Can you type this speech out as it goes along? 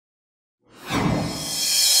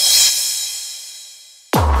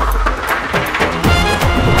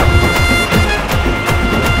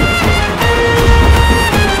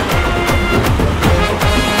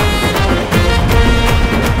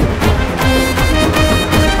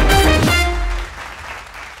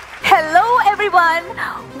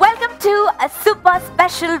super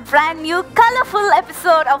special, brand new, colorful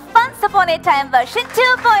episode of Once Upon a Time version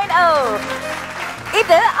 2.0.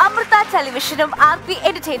 ഇത് Amrita ടെലിവിഷനും RP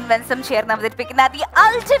Entertainmentsഉം ചേർന്ന് അവതരിപ്പിക്കുന്ന the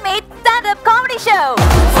ultimate stand-up comedy show.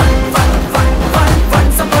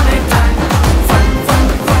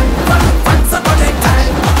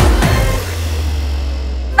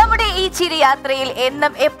 നമ്മുടെ ഈ ചിരിയാത്രയിൽ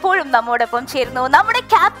എന്നും എപ്പോഴും നമ്മോടൊപ്പം ചേരുന്നു നമ്മുടെ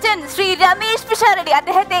ക്യാപ്റ്റൻ ശ്രീ രമേശ് പിഷാരടി.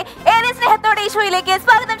 അദ്ദേഹത്തെ ഏറെ സ്നേഹത്തോടെ ഈ ഷോയിലേക്ക്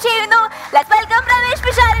സ്വാഗതം ചെയ്യുന്നു. Let's welcome Ramesh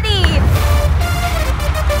Pisharody.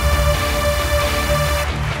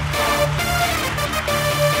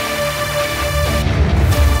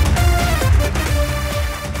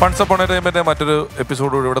 Once upon A ടൈമിന്റെ മറ്റൊരു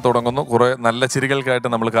എപ്പിസോഡോട് ഇവിടെ തുടങ്ങുന്നു. കുറെ നല്ല ചിരികൾക്കായിട്ട്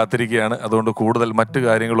നമ്മൾ കാത്തിരിക്കുകയാണ്. അതുകൊണ്ട് കൂടുതൽ മറ്റു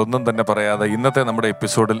കാര്യങ്ങളൊന്നും തന്നെ പറയാതെ ഇന്നത്തെ നമ്മുടെ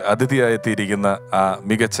എപ്പിസോഡിൽ അതിഥിയായി എത്തിയിരിക്കുന്ന ആ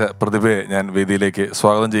മികച്ച പ്രതിഭയെ ഞാൻ വേദിയിലേക്ക്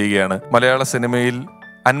സ്വാഗതം ചെയ്യുകയാണ്. മലയാള സിനിമയിൽ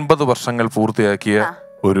 50 വർഷങ്ങൾ പൂർത്തിയാക്കിയ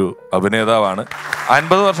ഒരു അഭിനേതാവാണ്.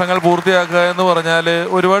 50 വർഷങ്ങൾ പൂർത്തിയാക്കുക എന്ന് പറഞ്ഞാൽ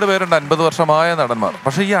ഒരുപാട് പേരുണ്ട് 50 വർഷമായ നടന്മാർ.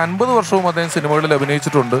 പക്ഷെ ഈ 50 വർഷവും അദ്ദേഹം സിനിമകളിൽ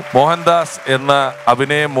അഭിനയിച്ചിട്ടുണ്ട്. മോഹൻദാസ് എന്ന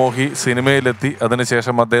അഭിനയ മോഹി സിനിമയിലെത്തി.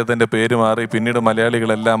 അതിനുശേഷം അദ്ദേഹത്തിന്റെ പേര് മാറി. പിന്നീട്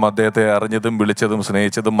മലയാളികളെല്ലാം അദ്ദേഹത്തെ അറിഞ്ഞതും വിളിച്ചതും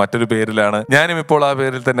സ്നേഹിച്ചതും മറ്റൊരു പേരിലാണ്. ഞാനും ഇപ്പോൾ ആ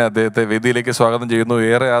പേരിൽ തന്നെ അദ്ദേഹത്തെ വേദിയിലേക്ക് സ്വാഗതം ചെയ്യുന്നു.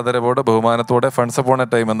 ഏറെ ആദരവോടെ ബഹുമാനത്തോടെ ഫൺസ് അപ്പോൺ എ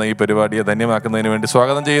ടൈം എന്ന ഈ പരിപാടിയെ ധന്യമാക്കുന്നതിന് വേണ്ടി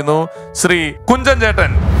സ്വാഗതം ചെയ്യുന്നു ശ്രീ കുഞ്ചൻ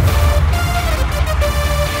ചേട്ടൻ.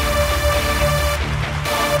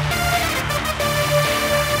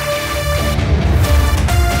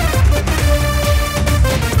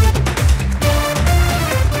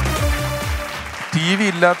 TV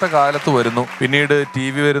ഇല്ലാത്ത കാലത്ത് വരുന്നു, പിന്നീട്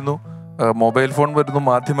TV വരുന്നു, മൊബൈൽ ഫോൺ വരുന്നു,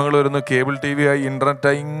 മാധ്യമങ്ങൾ വരുന്നു, കേബിൾ TV ആയി,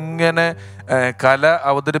 ഇന്റർനെറ്റായി, ഇങ്ങനെ കല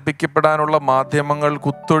അവതരിപ്പിക്കപ്പെടാനുള്ള മാധ്യമങ്ങൾ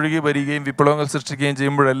കുത്തൊഴുകി വരികയും വിപ്ലവങ്ങൾ സൃഷ്ടിക്കുകയും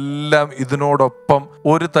ചെയ്യുമ്പോഴെല്ലാം ഇതിനോടൊപ്പം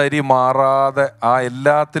ഒരു തരി മാറാതെ ആ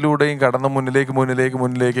എല്ലാത്തിലൂടെയും കടന്ന്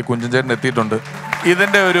മുന്നിലേക്ക് കുഞ്ചൻ ചേട്ടൻ എത്തിയിട്ടുണ്ട്.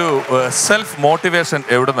 ഇതിന്റെ ഒരു സെൽഫ് മോട്ടിവേഷൻ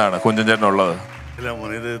എവിടെ നിന്നാണ് കുഞ്ചൻ ചേട്ടനുള്ളത്?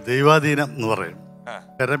 ഇത് ദൈവാധീനം എന്ന് പറയും.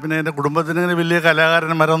 കാരണം പിന്നെ എൻ്റെ കുടുംബത്തിന് അങ്ങനെ വലിയ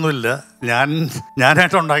കലാകാരന്മാരൊന്നുമില്ല.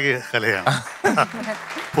 ഞാനായിട്ടുണ്ടാക്കിയ കലയാണ്.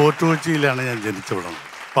 ഫോർട്ട് കൊച്ചിയിലാണ് ഞാൻ ജനിച്ചു വിടുന്നത്.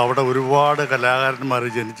 അപ്പം അവിടെ ഒരുപാട് കലാകാരന്മാർ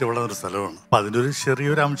ജനിച്ചു വിടുന്ന ഒരു സ്ഥലമാണ്. അപ്പം അതിൻ്റെ ഒരു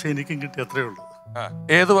ചെറിയൊരു അംശം എനിക്കും കിട്ടി, അത്രേ ഉള്ളൂ.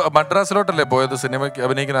 ഏത് മദ്രാസിലോട്ടല്ലേ പോയത് സിനിമയ്ക്ക്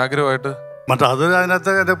അഭിനയിക്കാൻ ആഗ്രഹമായിട്ട്? മറ്റേ അത്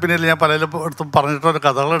അതിനകത്ത് പിന്നെ ഞാൻ പലയിടത്തും പറഞ്ഞിട്ടൊരു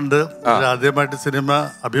കഥകളുണ്ട്. ആദ്യമായിട്ട് സിനിമ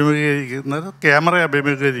അഭിമുഖീകരിക്കുന്നത്, ക്യാമറ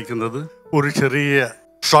അഭിമുഖീകരിക്കുന്നത് ഒരു ചെറിയ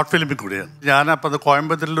ഷോർട്ട് ഫിലിമിൽ കൂടിയാണ്. ഞാനപ്പോൾ അത്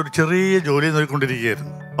കോയമ്പത്തൂരിൽ ഒരു ചെറിയ ജോലി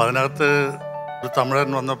നോക്കിക്കൊണ്ടിരിക്കുകയായിരുന്നു. അപ്പം അതിനകത്ത് ഒരു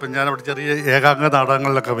തമിഴൻ വന്നപ്പോൾ ഞാൻ അവിടെ ചെറിയ ഏകാംഗ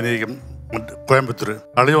നാടകങ്ങളിലൊക്കെ അഭിനയിക്കും കോയമ്പത്തൂർ.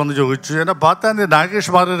 അളി വന്ന് ചോദിച്ചു, എന്നെ പാത്താൻ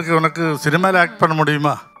നാഗേഷ് മാർക്ക് ഉനക്ക് സിനിമയിൽ ആക്ട് പണ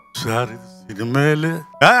മുടിയുമാ? സാർ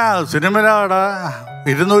സിനിമയിലാടാ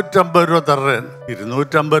 250 രൂപ തരാൻ.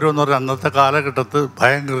 250 രൂപ എന്ന് പറഞ്ഞാൽ അന്നത്തെ കാലഘട്ടത്ത്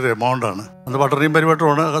ഭയങ്കര എമൗണ്ടാണ്. അന്ന് പട്ടറിയും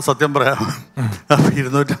പരിപാടിയാണ്, സത്യം പറയാം. അപ്പം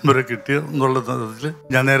 250 രൂപ കിട്ടിയ എന്നുള്ളതിൽ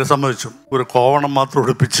ഞാൻ നേരെ സമ്മതിച്ചു. ഒരു കോവണം മാത്രം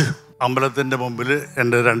ഉടുപ്പിച്ച് അമ്പലത്തിൻ്റെ മുമ്പിൽ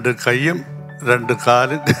എൻ്റെ 2 കൈയും 2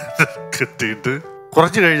 കാലും കെട്ടിയിട്ട്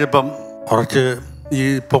കുറച്ച് കഴിഞ്ഞപ്പം കുറച്ച് ഈ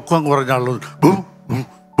പൊക്കം കുറഞ്ഞ ആളുകൾ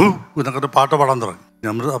എന്നൊക്കെ പാട്ട് പാടാൻ തുടങ്ങി.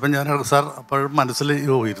 അപ്പം ഞാൻ സാർ അപ്പോഴും മനസ്സിൽ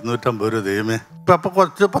 250 രൂപ ദൈവമേ. ഇപ്പം അപ്പോൾ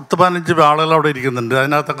കുറച്ച് 10-15 ആളുകൾ അവിടെ ഇരിക്കുന്നുണ്ട്.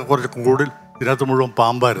 അതിനകത്തൊക്കെ കുറച്ച് കൂടുതൽ, ഇതിനകത്ത് മുഴുവൻ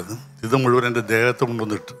പാമ്പായിരുന്നു. ഇത് മുഴുവൻ എൻ്റെ ദേഹത്ത്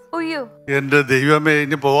കൊണ്ടുവന്നിട്ട്, എൻ്റെ ദൈവമേ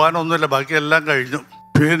ഇനി പോകാനൊന്നുമില്ല, ബാക്കിയെല്ലാം കഴിഞ്ഞു.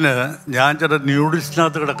 പിന്നെ ഞാൻ ചില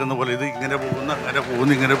ന്യൂഡിൽസിനകത്ത് കിടക്കുന്ന പോലെ ഇത് ഇങ്ങനെ പോകുന്നു, അങ്ങനെ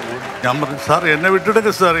പോകുന്നു, ഇങ്ങനെ പോകുന്നു. ഞാൻ പറഞ്ഞു, സാർ എന്നെ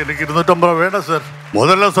വിട്ടെടുക്കുക സാർ, എനിക്ക് 250 രൂപ വേണ്ട സാർ.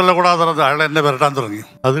 മുതല കൊല്ലകൂടാതെ പറഞ്ഞത് അയാൾ എന്നെ വരട്ടാൻ തുടങ്ങി.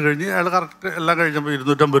 അത് കഴിഞ്ഞ് അയാൾ കറക്റ്റ് എല്ലാം കഴിഞ്ഞപ്പോൾ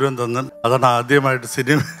 250 രൂപ തന്നു. അതാണ് ആദ്യമായിട്ട്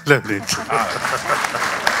സിനിമയിൽ അഭിനയിച്ചത്.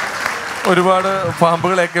 ഒരുപാട്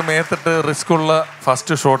പാമ്പുകളെയൊക്കെ മേത്തിട്ട് റിസ്ക് ഉള്ള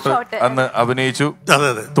ഫസ്റ്റ് ഷോട്ട് അന്ന് അഭിനയിച്ചു.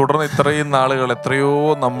 തുടർന്ന് ഇത്രയും നാളുകൾ എത്രയോ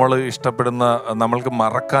നമ്മൾ ഇഷ്ടപ്പെടുന്ന, നമ്മൾക്ക്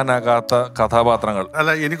മറക്കാനാകാത്ത കഥാപാത്രങ്ങൾ.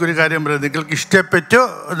 അല്ല, എനിക്കൊരു കാര്യം പറയാം, നിങ്ങൾക്ക് ഇഷ്ടപ്പെട്ടോ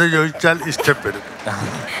എന്ന് ചോദിച്ചാൽ ഇഷ്ടപ്പെടും.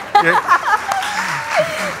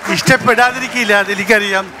 ഇഷ്ടപ്പെടാതിരിക്കില്ല,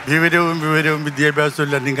 അതെനിക്കറിയാം. വിവരവും വിദ്യാഭ്യാസവും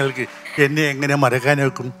ഇല്ല നിങ്ങൾക്ക് എന്നെ എങ്ങനെ മറക്കാൻ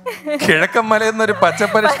വെക്കും? കിഴക്കൻ മലയെന്നൊരു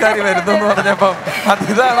പച്ചപ്പരിഷ്കാരി വരുന്നു എന്ന് പറഞ്ഞപ്പം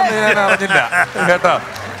അതിതാണെന്ന് ഞാൻ അറിഞ്ഞില്ല കേട്ടോ.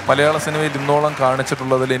 മലയാള സിനിമയിൽ ഇന്നോളം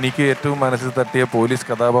കാണിച്ചിട്ടുള്ളതിൽ എനിക്ക് ഏറ്റവും മനസ്സിൽ തട്ടിയ പോലീസ്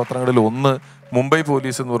കഥാപാത്രങ്ങളിൽ ഒന്ന് മുംബൈ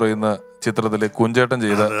പോലീസ് എന്ന് പറയുന്ന ചിത്രത്തിലെ കുഞ്ചേട്ടൻ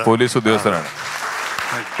ചെയ്ത പോലീസ് ഉദ്യോഗസ്ഥനാണ്.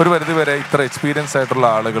 ഒരു പരിധി വരെ ഇത്ര എക്സ്പീരിയൻസ് ആയിട്ടുള്ള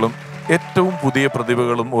ആളുകളും ഏറ്റവും പുതിയ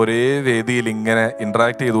പ്രതിഭകളും ഒരേ വേദിയിൽ ഇങ്ങനെ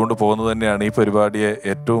ഇന്ററാക്ട് ചെയ്തുകൊണ്ട് പോകുന്നത് തന്നെയാണ് ഈ പരിപാടിയെ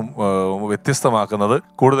ഏറ്റവും വ്യത്യസ്തമാക്കുന്നത്.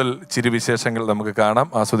 കൂടുതൽ ചിരിവിശേഷങ്ങൾ നമുക്ക് കാണാം,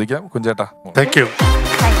 ആസ്വദിക്കാം. കുഞ്ചേട്ടാ, താങ്ക് യു.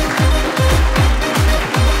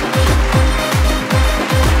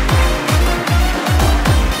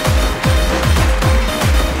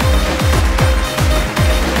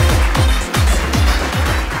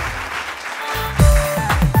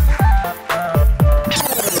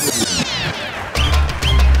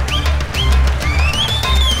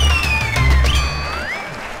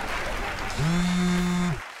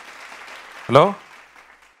 ഹലോ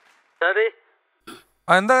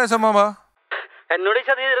എന്താ കേശമ്മാവാ? എന്നോട്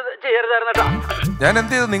ചെയ്യരുതായിരുന്നേട്ടാ. ഞാൻ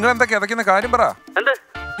എന്ത് ചെയ്തു? നിങ്ങൾ എന്താ കിതക്കുന്ന കാര്യം പറ. എന്ത്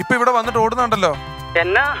ഇപ്പൊ ഇവിടെ വന്നിട്ട് ഓടുന്നുണ്ടല്ലോ.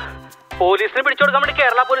 എന്നാ പോലീസിനെ പിടിച്ചു കൊടുക്കാൻ വേണ്ടി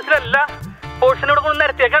കേരള പോലീസിലല്ല പോലീസിനോട് കൊണ്ട്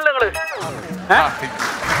നിരത്തിയേക്കാണല്ലോ നിങ്ങള്.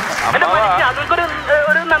 അതൊരു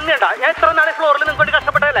നന്ദി ഉണ്ടാ. ഞാൻ ഇത്ര നാളെ ഫ്ലോറിൽ നിങ്ങൾക്ക് വേണ്ടി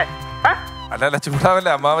കഷ്ടപ്പെട്ടതല്ലേ? അല്ല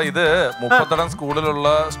ചൂടാവല്ലേ അമ്മാവ, ഇത് 30 സ്കൂളിലുള്ള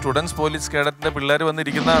സ്റ്റുഡൻസ് പോലീസ് കേഡറ്റിന്റെ പിള്ളേർ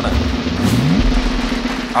വന്നിരിക്കുന്നതാണ്.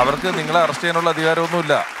 അവർക്ക് നിങ്ങളെ അറസ്റ്റ് ചെയ്യാനുള്ള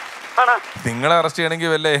അധികാരമൊന്നുമില്ല. നിങ്ങളെ അറസ്റ്റ് ചെയ്യണമെങ്കിൽ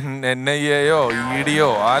വല്ല NIA-യോ ED-യോ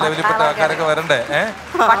ആ ലെവലിൽപ്പെട്ട ആൾക്കാരൊക്കെ വരണ്ടേ?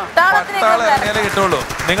 പട്ടാളം ഇറങ്ങിയാലേ കിട്ടുള്ളൂ.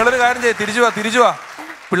 നിങ്ങളൊരു കാര്യം ചെയ്യ്, തിരിച്ചു വാ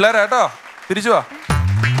പിള്ളേരാട്ടോ, തിരിച്ചു വാ.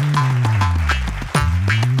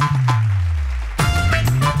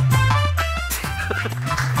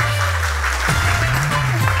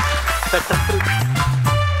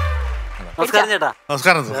 നമസ്കാരം ചേട്ടാ.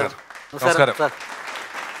 നമസ്കാരം.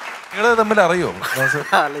 നിങ്ങൾ തമ്മിൽ അറിയോ?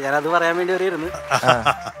 അല്ല, ഞാനത് പറയാൻ വേണ്ടി വരെയായിരുന്നു.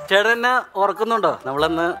 ചേട്ടൻ എന്നെ ഓർക്കുന്നുണ്ടോ?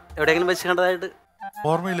 നമ്മളന്ന് എവിടെയെങ്കിലും വെച്ച് കണ്ടതായിട്ട്?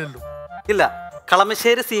 ഓർമ്മയില്ലല്ലോ. ഇല്ല,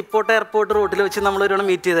 കളമശ്ശേരി സീപോർട്ട് എയർപോർട്ട് റോഡിൽ വെച്ച് നമ്മൾ ഒരു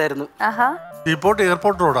മീറ്റ് ചെയ്തായിരുന്നു. Seaport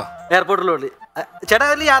airport റോഡാ? എയർപോർട്ട് റോഡിൽ. ചേട്ടാ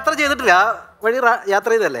അതിൽ യാത്ര ചെയ്തിട്ടില്ല? വഴി യാത്ര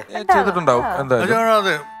ചെയ്തല്ലേ? ചെയ്തിട്ടുണ്ടാവും.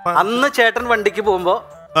 അന്ന് ചേട്ടൻ വണ്ടിക്ക് പോകുമ്പോ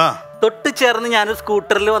തൊട്ട് ചേർന്ന് ഞാനൊരു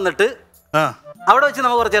സ്കൂട്ടറിൽ വന്നിട്ട് അവിടെ വെച്ച്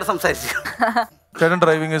നമ്മൾ കുറച്ചു നേരം സംസാരിച്ചു. ചേട്ടൻ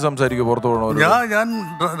ഡ്രൈവിംഗ് സംസാരിക്കും? പുറത്തു പോകണോ? ഞാൻ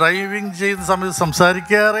ഡ്രൈവിംഗ് ചെയ്യുന്ന സമയത്ത്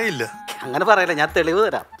സംസാരിക്കാറേ ഇല്ല. അങ്ങനെ പറയല്ലേ, ഞാൻ തെളിവ്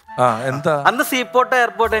തരാം. എന്താ? അന്ന് സീപോർട്ട്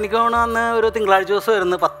എയർപോർട്ട് എനിക്ക് തോന്നുന്നു അന്ന് ഒരു തിങ്കളാഴ്ച ദിവസം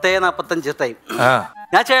വരുന്നു 10:45 ടൈം.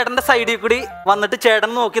 ഞാൻ ചേട്ടന്റെ സൈഡിൽ കൂടി വന്നിട്ട്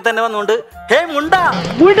ചേട്ടൻ നോക്കി തന്നെ വന്നുകൊണ്ട് ഹേ മുണ്ടാ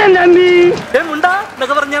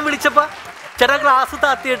എന്നൊക്കെ പറഞ്ഞ് ഞാൻ വിളിച്ചപ്പോ ചേട്ടാ ഗ്ലാസ്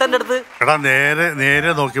താത്തിയിട്ട് എന്റെ അടുത്ത്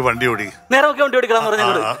നേരെ നോക്കി വണ്ടി ഓടിക്കണം പറഞ്ഞു.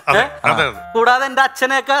 കൂടാതെ എന്റെ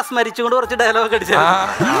അച്ഛനെയൊക്കെ സ്മരിച്ചുകൊണ്ട് കുറച്ച് ഡയലോഗ് അടിച്ചു.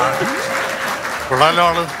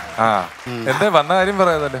 എന്താ വന്ന കാര്യം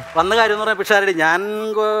പറയാതല്ലേ? വന്ന കാര്യം എന്ന് പറയാൻ പിഷാരടി, ഞാൻ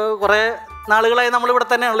കുറെ നാളുകളായി നമ്മൾ ഇവിടെ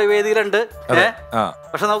തന്നെയാണല്ലോ, വേദിയിലുണ്ട്.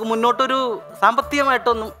 പക്ഷെ നമുക്ക് മുന്നോട്ടൊരു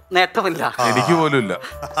സാമ്പത്തികമായിട്ടൊന്നും നേട്ടമില്ല. എനിക്ക് പോലും ഇല്ല.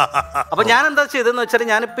 അപ്പൊ ഞാൻ എന്താ ചെയ്തെന്ന് വെച്ചാൽ,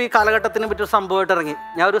 ഞാനിപ്പോ ഈ കാലഘട്ടത്തിനെ പറ്റി ഒരു സംഭവമായിട്ട് ഇറങ്ങി.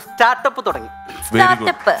 ഞാൻ ഒരു സ്റ്റാർട്ടപ്പ് തുടങ്ങി.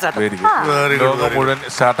 ലോകം മുഴുവൻ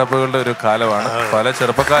സ്റ്റാർട്ടപ്പുകളുടെ ഒരു കാലമാണ്. പല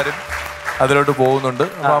ചെറുപ്പക്കാരും അതിലോട്ട് പോകുന്നുണ്ട്.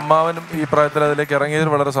 അപ്പൊ അമ്മാവനും ഈ പ്രായത്തിൽ അതിലേക്ക് ഇറങ്ങിയതിൽ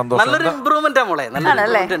വളരെ സന്തോഷം. നല്ലൊരു ഇമ്പ്രൂവ്മെന്റ് മോളെ,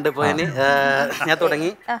 ഞാൻ തുടങ്ങി.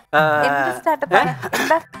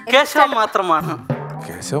 കേശവം മാത്രമാണ്.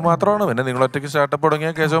 കേശവ് മാത്രമാണ്. പിന്നെ നിങ്ങൾ ഒറ്റയ്ക്ക് സ്റ്റാർട്ടപ്പ്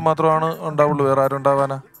തുടങ്ങിയാൽ കേശവ് മാത്രമാണ് ഉണ്ടാവുള്ളൂ, വേറെ ആരും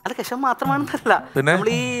ഉണ്ടാവാനാ? അല്ല, കേശവം മാത്രമാണെന്നല്ല, പിന്നെ നമ്മൾ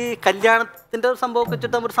ഈ കല്യാണത്തിന്റെ ഒരു സംഭവം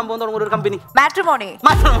വെച്ചിട്ട് ഒരു സംഭവം തുടങ്ങുന്ന ഒരു കമ്പനി മാട്രിമോണി.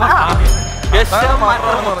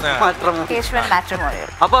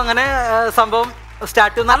 അപ്പൊ അങ്ങനെ സംഭവം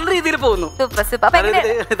സ്റ്റാർട്ട് നല്ല രീതിയിൽ പോകുന്നു.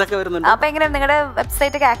 ഇതൊക്കെ വരുന്നുണ്ട്. അപ്പൊ എങ്ങനെ നിങ്ങളുടെ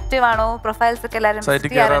വെബ്സൈറ്റ് ഒക്കെ ആക്റ്റീവ് ആണോ? പ്രൊഫൈൽസ് ഒക്കെ എല്ലാവരും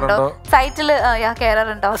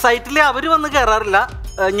സൈറ്റില് അവര് വന്ന് കയറാറില്ല.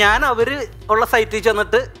 ഞാൻ അവര് ഉള്ള സൈറ്റിൽ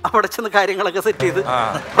ചെന്നിട്ട് അവിടെ ചെന്ന് കാര്യങ്ങളൊക്കെ സെറ്റ് ചെയ്ത്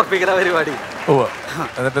ഉറപ്പിക്കുന്ന പരിപാടി.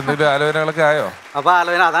 ആലോചനകളൊക്കെ ആയോ? അപ്പൊ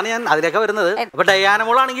ആലോചന അതാണ് ഞാൻ അതിലേക്ക് വരുന്നത്. അപ്പൊ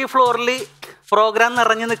ഡയാനമോളാണെങ്കിൽ ഫ്ലോറിൽ പ്രോഗ്രാം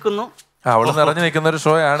നിറഞ്ഞു നിൽക്കുന്നു. അവള് നിറഞ്ഞു നിൽക്കുന്ന ഒരു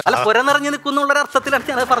ഷോ ആണ്. അല്ല, പുര നിറഞ്ഞു നിൽക്കുന്ന അർത്ഥത്തിലാണ്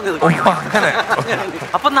ഞാൻ പറഞ്ഞത്.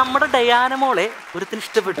 അപ്പൊ നമ്മുടെ ഡയാനമോളെ ഒരുത്തിന്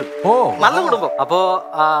ഇഷ്ടപ്പെട്ടു. നല്ല കുടുംബം. അപ്പോ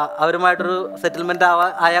അവരുമായിട്ടൊരു സെറ്റിൽമെന്റ്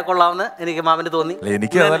ആയാൽ കൊള്ളാമെന്ന് എനിക്ക് മാമന് തോന്നി.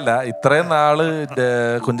 എനിക്ക് അതല്ല, ഇത്രയും നാള്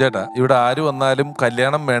കുഞ്ചേട്ടാ ഇവിടെ ആര് വന്നാലും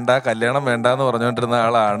കല്യാണം വേണ്ട എന്ന് പറഞ്ഞുകൊണ്ടിരുന്ന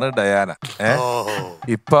ആളാണ് ഡയാന.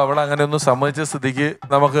 ഇപ്പൊ അവൾ അങ്ങനെ ഒന്നും സമ്മതിച്ച സ്ഥിതിക്ക്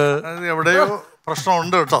നമുക്ക് എവിടെയോ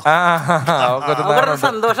പ്രശ്നമുണ്ട് കേട്ടോ.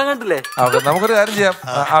 സന്തോഷം കണ്ടില്ലേ? നമുക്കൊരു കാര്യം ചെയ്യാം,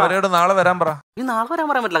 അവരോട് നാളെ വരാൻ പറ. നാളെ വരാൻ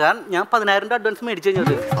പറയാൻ പറ്റില്ല, കാരണം ഞാൻ 10,000 അഡ്വാൻസ് മേടിച്ചു കഴിഞ്ഞു.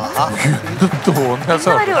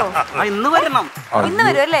 ഇന്ന് വരണം.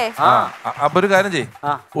 അപ്പൊ ഒരു കാര്യം ചെയ്യും,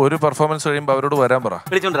 ഒരു പെർഫോമൻസ് കഴിയുമ്പോ അവരോട് വരാൻ പറ.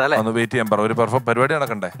 ഒന്ന് വെയിറ്റ് ചെയ്യാൻ പറ. ഒരു പരിപാടി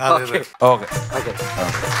നടക്കണ്ടേ? ഓക്കെ.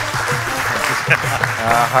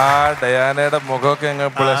 ആഹാ, ഡയാനയുടെ മുഖമൊക്കെ അങ്ങ്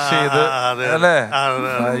ബ്ലഷ് ചെയ്ത് അല്ലേ?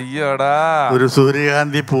 അയ്യോടാ, ഒരു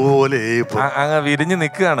സൂര്യകാന്തി പൂ പോലെ അങ്ങ് വിരിഞ്ഞ്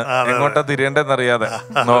നിൽക്കുകയാണ്, എങ്ങോട്ടാ തിരിയേണ്ടെന്ന് അറിയാതെ.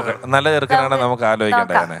 നോക്കെ, നല്ല ചെറുക്കനാണ്, നമുക്ക് ആലോചിക്കാം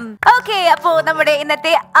ഡയാനെ. ഓക്കെ, അപ്പോ നമ്മുടെ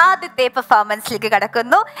ഇന്നത്തെ ആദ്യത്തെ പെർഫോമൻസിലേക്ക്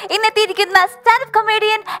കടക്കുന്നു. ഇന്നെത്തിയിരിക്കുന്ന സ്റ്റാൻഡപ്പ്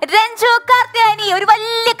കൊമേഡിയൻ രഞ്ജു കാർത്യായനി. ഒരു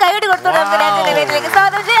വലിയ കൈയ്യടി കൊടുത്തു വേദിയിലേക്ക്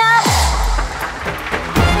സ്വാഗതം ചെയ്യാം.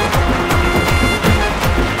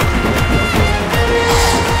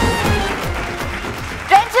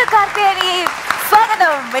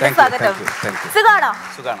 സുഖാണോ?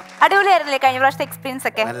 അടിപൊളിയായിരുന്നില്ലേ കഴിഞ്ഞ പ്രാവശ്യത്തെ എക്സ്പീരിയൻസ്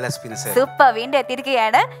ഒക്കെ? സൂപ്പർ. വീണ്ടും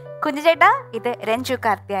എത്തിയിരിക്കുകയാണ് കുഞ്ഞു ചേട്ടാ. ഇത് രഞ്ജു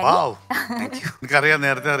കാർത്യായനി. എനിക്കറിയാം,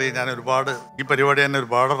 നേരത്തെ അറിയാം. ഞാൻ ഒരുപാട് ഈ പരിപാടി തന്നെ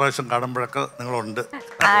ഒരുപാട് പ്രാവശ്യം കാണുമ്പോഴൊക്കെ നിങ്ങളുണ്ട്.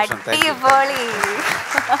 അടിപൊളി.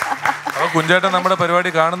 കുഞ്ചേട്ടൻ നമ്മുടെ പരിപാടി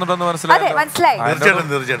കാണുന്നുണ്ടെന്ന് മനസ്സിലായി.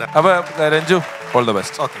 തീർച്ചയായിട്ടും. അപ്പൊ Ranju, all the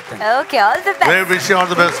best.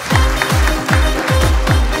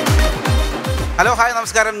 Hello hi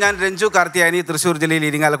നമസ്കാരം. ഞാൻ രഞ്ജു കാർത്തിയാനി, തൃശ്ശൂർ ജില്ലയിൽ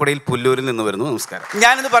ഇരിങ്ങാലക്കുടയിൽ പുല്ലൂരിൽ നിന്ന് വരുന്നു. നമസ്കാരം.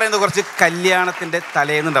 ഞാനിന്ന് പറയുന്നത് കുറച്ച് കല്യാണത്തിന്റെ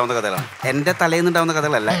തലേന്നുണ്ടാവുന്ന കഥകളാണ്. എന്റെ തലേന്നുണ്ടാവുന്ന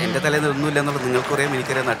കഥകളല്ല, എന്റെ തലേന്ന് ഒന്നുമില്ല എന്നുള്ളത് നിങ്ങൾക്കറിയാം,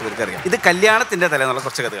 എനിക്കറിയാം, നാട്ടുകാർക്ക് അറിയാം. ഇത് കല്യാണത്തിന്റെ തലേന്നുള്ള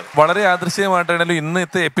കുറച്ച് കഥകൾ. വളരെ യാദൃശ്യമായിട്ടാണെങ്കിലും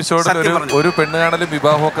ഇന്നത്തെ എപ്പിസോഡിൽ ഒരു പെണ്ണുകാണലും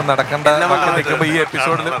വിവാഹവും ഒക്കെ നടക്കേണ്ട ഈ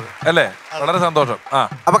എപ്പിസോഡിൽ അല്ലേ? വളരെ സന്തോഷം.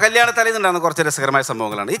 അപ്പൊ കല്യാണ തലേന്നുണ്ടാകുന്ന കുറച്ച് രസകരമായ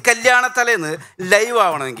സംഭവങ്ങളാണ്. ഈ കല്യാണ തലേന്ന് ലൈവ്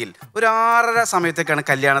ആവണമെങ്കിൽ ഒരു 6:30 സമയത്തേക്കാണ്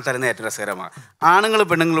കല്യാണ തലേന്ന് ഏറ്റവും രസകരമാണ്. ആണുങ്ങളും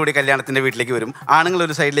പെണ്ണുങ്ങളും കൂടി കല്യാണത്തിന്റെ വീട്ടിലേക്ക് വരും. ആണുങ്ങൾ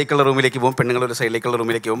ഒരു സൈഡിലേക്കുള്ള റൂമിലേക്ക് പോകും, പെണ്ണുങ്ങൾ ഒരു സൈഡിലേക്കുള്ള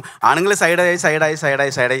റൂമിലേക്ക് പോകും. ആണുങ്ങൾ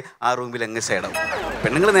സൈഡായി ആ റൂമിൽ അങ്ങ് സൈഡാവും.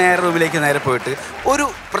 പെണ്ണുങ്ങൾ നേരെ റൂമിലേക്ക് നേരെ പോയിട്ട് ഒരു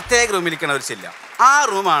പ്രത്യേക റൂമിലേക്കാണ് അവർ ചെല്ലുക. ആ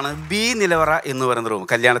റൂമാണ് ബി നിലവറ എന്ന് പറയുന്ന റൂം.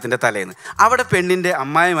 കല്യാണത്തിൻ്റെ തലേന്ന് അവിടെ പെണ്ണിൻ്റെ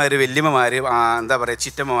അമ്മായിമാർ, വല്യമ്മമാർ, എന്താ പറയുക,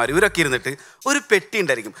 ചിറ്റമ്മമാർ, ഇവരൊക്കെ ഇരുന്നിട്ട് ഒരു പെട്ടി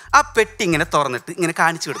ഉണ്ടായിരിക്കും. ആ പെട്ടി ഇങ്ങനെ തുറന്നിട്ട് ഇങ്ങനെ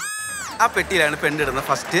കാണിച്ചു കൊടുക്കും. ആ പെട്ടിയിലാണ് പെണ്ണിടുന്ന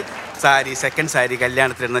ഫസ്റ്റ് സാരി, സെക്കൻഡ് സാരി,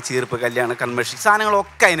 കല്യാണത്തിലിടുന്ന ചീർപ്പ്, കല്യാണ കൺമഷി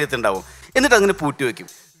സാധനങ്ങളൊക്കെ അതിനകത്ത് ഉണ്ടാവും. എന്നിട്ട് അങ്ങനെ പൂട്ടി വയ്ക്കും.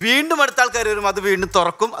 വീണ്ടും അടുത്ത ആൾക്കാർ വരും, അത് വീണ്ടും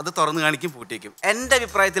തുറക്കും, അത് തുറന്ന് കാണിക്കും, പൂട്ടി വയ്ക്കും. എൻ്റെ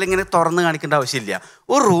അഭിപ്രായത്തിൽ ഇങ്ങനെ തുറന്ന് കാണിക്കേണ്ട ആവശ്യമില്ല.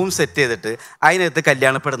 ഒരു റൂം സെറ്റ് ചെയ്തിട്ട് അതിനകത്ത്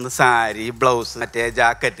കല്യാണപ്പെടുന്ന സാരി, ബ്ലൗസ്, മറ്റേ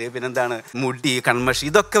ജാക്കറ്റ്, പിന്നെന്താണ് മുടി, കൺമഷി,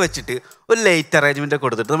 ഇതൊക്കെ വെച്ചിട്ട് ഒരു ലൈറ്റ് അറേഞ്ച്മെൻ്റ്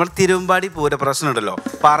കൊടുത്തിട്ട് നമ്മൾ തിരുവമ്പാടി പൂരപ്രശ്നം ഉണ്ടല്ലോ,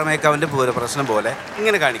 പാറമേക്കാവിൻ്റെ പൂരപ്രശ്നം പോലെ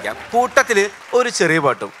ഇങ്ങനെ കാണിക്കാം. കൂട്ടത്തിൽ ഒരു ചെറിയ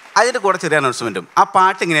പാട്ടും അതിൻ്റെ കൂടെ ചെറിയ അനൗൺസ്മെൻറ്റും. ആ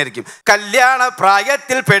പാട്ട് ഇങ്ങനെയായിരിക്കും: കല്യാണ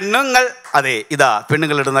പ്രായത്തിൽ പെണ്ണുങ്ങൾ, അതെ ഇതാ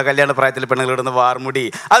പെണ്ണുങ്ങളിടുന്ന, കല്യാണ പ്രായത്തിൽ പെണ്ണുങ്ങളിടുന്ന വാർമുടി,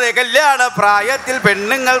 അതെ കല്യാണ പ്രായത്തിൽ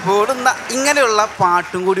പെണ്ണുങ്ങൾ പോടുന്ന, ഇങ്ങനെയുള്ള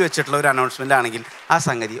പാട്ടും കൂടി വെച്ചിട്ടുള്ള ഒരു അനൗൺസ്മെൻ്റ് ആണെങ്കിൽ ആ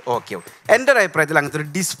സംഗതി ഓക്കെ ആവും. എൻ്റെ ഒരു അഭിപ്രായത്തിൽ അങ്ങനത്തെ ഒരു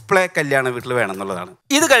ഡിസ്പ്ലേ കല്യാണ വീട്ടിൽ വേണം എന്നുള്ളതാണ്.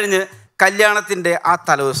 ഇത് കഴിഞ്ഞ് കല്യാണത്തിൻ്റെ ആ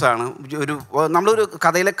തലേദിവസമാണ് നമ്മളൊരു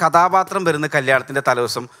കഥയിലെ കഥാപാത്രം വരുന്ന കല്യാണത്തിൻ്റെ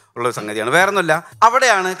തലേദിവസം ഉള്ളൊരു സംഗതിയാണ്. വേറൊന്നുമില്ല,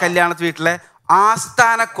 അവിടെയാണ് കല്യാണത്ത് വീട്ടിലെ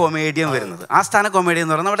ആസ്ഥാന കൊമേഡിയൻ വരുന്നത്. ആസ്ഥാന കൊമേഡിയൻ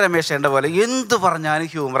എന്ന് പറഞ്ഞാൽ നമ്മുടെ രമേശേൻ്റെ പോലെ എന്ത് പറഞ്ഞാലും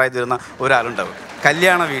ഹ്യൂമറായി തരുന്ന ഒരാളുണ്ടാവും.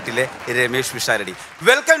 കല്യാണ വീട്ടിലെ Ramesh Pisharody.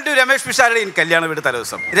 Welcome to Ramesh Pisharody in കല്യാണ വീട്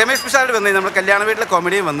തലേദിവസം. രമേഷ് പിഷാരടി വന്നു കഴിഞ്ഞാൽ നമ്മൾ കല്യാണ വീട്ടിലെ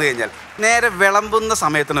കൊമേഡിയൻ വന്നു കഴിഞ്ഞാൽ നേരെ വിളമ്പുന്ന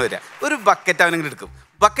സമയത്തിന് വരിക. ഒരു ബക്കറ്റ് അവനിങ്ങനെ എടുക്കും.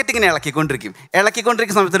 ബക്കറ്റ് ഇങ്ങനെ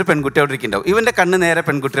ഇളക്കിക്കൊണ്ടിരിക്കുന്ന സമയത്ത് ഒരു പെൺകുട്ടി അവിടെ ഇരിക്കുന്നുണ്ടാവും. ഇവൻ്റെ കണ്ണ് നേരെ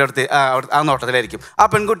പെൺകുട്ടിയുടെ ആ നോട്ടത്തിലായിരിക്കും. ആ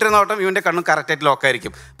പെൺകുട്ടിയുടെ നോട്ടം ഇവൻ്റെ കണ്ണും കറക്റ്റായിട്ട്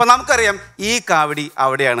ലോക്കായിരിക്കും. അപ്പം നമുക്കറിയാം ഈ കാവടി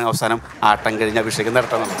അവിടെയാണ് അവസാനം ആട്ടം കഴിഞ്ഞ് അഭിഷേകം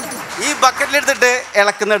നടത്തുന്നത്. ഈ ബക്കറ്റിലെടുത്തിട്ട്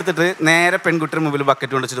ഇളക്കുന്നെടുത്തിട്ട് നേരെ പെൺകുട്ടിയുടെ മുമ്പിൽ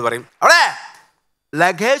ബക്കറ്റ് കൊണ്ടുവച്ചിട്ട് പറയും, അവിടെ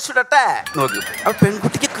ലഗേജ് ഇടട്ടെ നോക്കും. അപ്പോൾ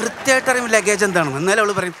പെൺകുട്ടിക്ക് കൃത്യമായിട്ട് അറിയും ലഗേജ് എന്താണെന്ന്. എന്നാലും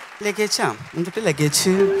അവൾ പറയും, ലഗേജാ എന്നിട്ട്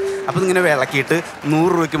ലഗേജ്. അപ്പോൾ ഇങ്ങനെ വിളക്കിയിട്ട്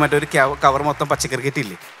 100 രൂപയ്ക്ക് മറ്റൊരു കവർ മൊത്തം പച്ചക്കറി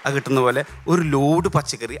കിട്ടിയില്ലേ, അത് കിട്ടുന്ന പോലെ ഒരു ലോഡ്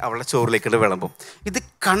പച്ചക്കറി അവളുടെ ചോറിലേക്കിട്ട് വിളമ്പും. ഇത്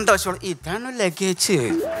കണ്ട വശം ഇതാണ് ലഗേജ്,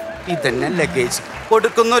 ഇതന്നെ ലഗേജ്.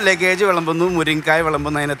 കൊടുക്കുന്നു, ലഗേജ് വിളമ്പുന്നു, മുരിങ്ങക്കായ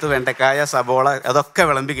വിളമ്പുന്നു, അതിനകത്ത് വെണ്ടക്കായ, സബോള, അതൊക്കെ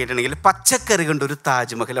വിളമ്പി കേട്ടിട്ടുണ്ടെങ്കിൽ പച്ചക്കറി കൊണ്ട് ഒരു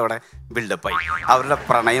താജ്മഹൽ അവിടെ ബിൽഡപ്പായി. അവരുടെ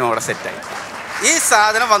പ്രണയം അവിടെ സെറ്റായി. ഈ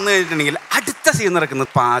സാധനം വന്നു കഴിഞ്ഞിട്ടുണ്ടെങ്കിൽ അടുത്ത സീൻ നടക്കുന്നത്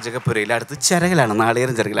പാചകപ്പുരയിൽ അടുത്ത് ചിറകിലാണ്,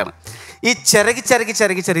 നാളികേരം ചിറകിലാണ്. ഈ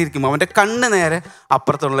ചിറകിരിക്കുമ്പോൾ അവൻ്റെ കണ്ണ് നേരെ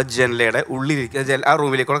അപ്പുറത്തുള്ള ജനലയുടെ ഉള്ളിലിരിക്കുക, ആ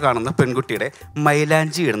റൂമിലേക്കൂടെ കാണുന്ന പെൺകുട്ടിയുടെ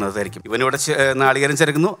മൈലാഞ്ചി ഇടുന്നതായിരിക്കും. ഇവനിവിടെ നാളികേരം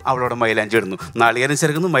ചിറകുന്നു, അവളോടെ മൈലാഞ്ചി ഇടുന്നു, നാളികേരം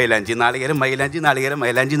ചിറകുന്നു, മൈലാഞ്ചി, നാളികേരം മൈലാഞ്ചി,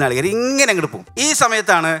 നാളികേരം ഇങ്ങനെ അങ്ങോട്ട് പോകും. ഈ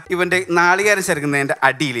സമയത്താണ് ഇവൻ്റെ നാളികേരം ചിറകുന്നതിൻ്റെ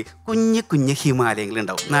അടിയിൽ കുഞ്ഞു ഹിമാലയങ്ങൾ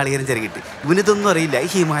ഉണ്ടാവും. നാളികേരം ചിറകിട്ട് ഇവനിതൊന്നും അറിയില്ല.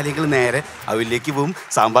 ഈ ഹിമാലയങ്ങൾ നേരെ അവിലേക്ക് പോവും,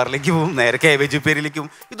 സാമ്പാറിലേക്ക് പോവും, നേരെ കേബേജ് ഉപ്പേരിയിലേക്കും.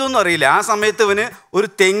 ഇതൊന്നും അറിയില്ല. ആ സമയത്ത് ഇവന് ഒരു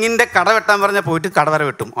തെങ്ങിൻ്റെ കട വെട്ടാൻ പറഞ്ഞാൽ പോയിട്ട് കടവര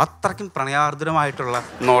വെട്ടും. അത്രയ്ക്കും പ്രണയാർദ്രമായിട്ടുള്ള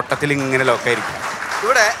നോട്ടത്തിൽ ഇങ്ങനെ ലോക്കായിരിക്കും.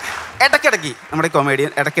 ഇവിടെ ഇടയ്ക്കിടയ്ക്ക് നമ്മുടെ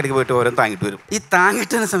കൊമേഡിയൻ ഇടയ്ക്കിടയ്ക്ക് പോയിട്ട് ഓരോ താങ്ങിട്ട് വരും. ഈ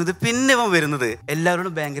താങ്ങിട്ടുന്ന സമയത്ത് പിന്നെ ഇവൻ വരുന്നത്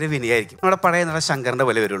എല്ലാവരോടും ഭയങ്കര വിനയായിരിക്കും. നമ്മുടെ പഴയ നല്ല ശങ്കറിന്റെ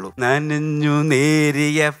പോലെ വരുള്ളൂ. നനഞ്ഞു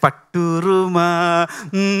നേരിയ പട്ടുറുമാ,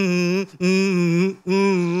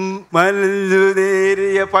 മലഞ്ഞു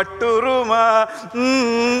നേരിയ പട്ടുറുമാ.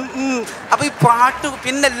 അപ്പൊ ഈ പാട്ട്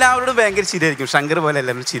പിന്നെ എല്ലാവരോടും ഭയങ്കര ശരിയായിരിക്കും. ശങ്കർ പോലെ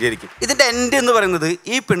എല്ലാവരും ശരിയായിരിക്കും. ഇതിന്റെ എൻഡ് എന്ന് പറയുന്നത്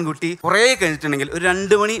ഈ പെൺകുട്ടി കുറേ കഴിഞ്ഞിട്ടുണ്ടെങ്കിൽ ഒരു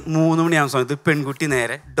 2 മണി 3 മണിയാവുന്ന സമയത്ത് പെൺകുട്ടി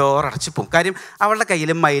നേരെ ഡോർ അടച്ചു പോകും. കാര്യം അവളുടെ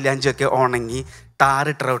കയ്യിൽ മൈലാഞ്ചി ഒക്കെ ഉണങ്ങി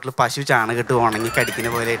ടാറിട്ട റോട്ടിൽ പശു ചാണകിട്ട് ഉണങ്ങി കടിക്കുന്ന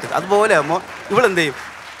പോലെ ആയിട്ട് അതുപോലെ ആകുമ്പോൾ ഇവളെന്ത് ചെയ്യും,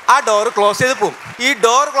 ആ ഡോർ ക്ലോസ് ചെയ്ത് പോകും. ഈ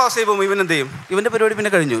ഡോർ ക്ലോസ് ചെയ്ത് പോകുമ്പോൾ ഇവൻ എന്ത് ചെയ്യും, ഇവൻ്റെ പരിപാടി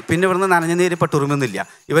പിന്നെ കഴിഞ്ഞു. പിന്നെ ഇവിടുന്ന് നനഞ്ഞ നേരി പട്ടുറുമൊന്നുമില്ല.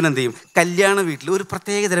 ഇവൻ എന്ത് ചെയ്യും, കല്യാണ വീട്ടിൽ ഒരു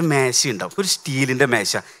പ്രത്യേകതരം മേശ ഉണ്ടാവും, ഒരു സ്റ്റീലിൻ്റെ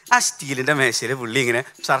മേശ. ആ സ്റ്റീലിൻ്റെ മേശയിൽ പുള്ളി ഇങ്ങനെ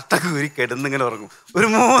ഷർട്ടൊക്കെ ഊരി കിടന്നിങ്ങനെ ഉറങ്ങും. ഒരു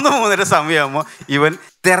 3-3:30 സമയമാകുമ്പോൾ ഇവൻ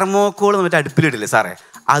തെർമോക്കോൾ മറ്റേ അടുപ്പിലിടില്ലേ സാറേ,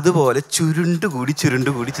 അതുപോലെ ചുരുണ്ടുകൂടി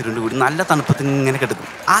നല്ല തണുപ്പത്തിൽ ഇങ്ങനെ കിടക്കും.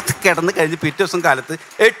 അത് കിടന്ന് കഴിഞ്ഞ് പിറ്റേ ദിവസം കാലത്ത്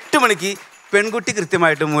 8 മണിക്ക് പെൺകുട്ടി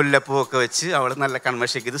കൃത്യമായിട്ട് മുല്ലപ്പൂവൊക്കെ വെച്ച് അവൾ നല്ല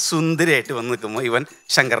കൺമഷയൊക്കെ ഇത് സുന്ദരിയായിട്ട് വന്ന് നിൽക്കുമ്പോൾ ഇവൻ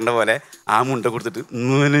ശങ്കറിൻ്റെ പോലെ ആ മുണ്ട കൊടുത്തിട്ട്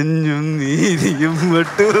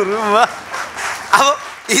അപ്പോൾ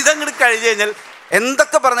ഇതങ്ങോട്ട് കഴിഞ്ഞ് കഴിഞ്ഞാൽ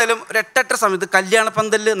എന്തൊക്കെ പറഞ്ഞാലും ഒരു 8-8 സമയത്ത്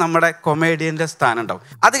കല്യാണപ്പന്തലിൽ നമ്മുടെ കൊമേഡിയൻ്റെ സ്ഥാനം ഉണ്ടാവും.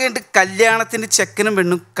 അത് കഴിഞ്ഞിട്ട് കല്യാണത്തിൻ്റെ ചെക്കനും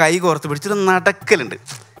പെണ്ണും കൈ കോർത്ത് പിടിച്ചൊരു നടക്കലുണ്ട്.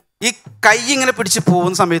 ഈ കൈ ഇങ്ങനെ പിടിച്ച്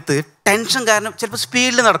പോകുന്ന സമയത്ത് ടെൻഷൻ കാരണം ചിലപ്പോൾ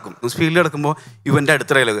സ്പീഡിൽ നടക്കും. സ്പീഡിൽ നടക്കുമ്പോൾ ഇവൻ്റെ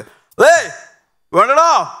അടുത്ത ഡയലോഗ്, വേണ്ടടാ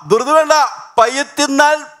ധൃതി വേണ്ട, പയ്യെ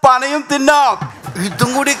തിന്നാൽ പനയും തിന്നാം. ഇതും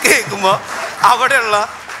കൂടി കേൾക്കുമ്പോ അവിടെയുള്ള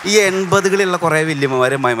ഈ 80കളിലുള്ള കുറെ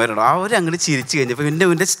വല്യമ്മമാരും അമ്മായിമാരുണ്ടോ, അവരങ്ങനെ ചിരിച്ചു കഴിഞ്ഞപ്പോൾ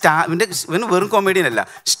ഇവന് വെറും കൊമേഡിയനല്ല,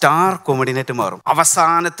 സ്റ്റാർ കൊമേഡിയനായിട്ട് മാറും.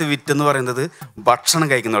 അവസാനത്തെ വിറ്റെന്ന് പറയുന്നത് ഭക്ഷണം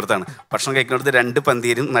കഴിക്കുന്നിടത്താണ്. ഭക്ഷണം കഴിക്കുന്നിടത്ത് 2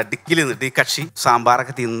 പന്തിയിലും നടുക്കിൽ നിന്നിട്ട് ഈ കക്ഷി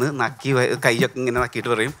സാമ്പാറൊക്കെ തിന്ന് നക്കി കൈയൊക്കെ ഇങ്ങനെ നക്കിയിട്ട്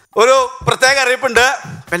പറയും ഒരു പ്രത്യേക അറിയിപ്പുണ്ട്.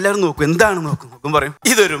 എല്ലാവരും നോക്കും, എന്താണ് നോക്കും പറയും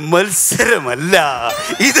ഇതൊരു മത്സരമല്ല.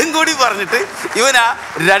 ഇതും കൂടി പറഞ്ഞിട്ട് ഇവനാ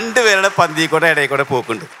 2 പേരുടെ പന്തിക്കൂടെ ഇടയിൽക്കൂടെ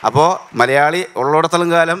പോക്കുണ്ട്. അപ്പോൾ മലയാളി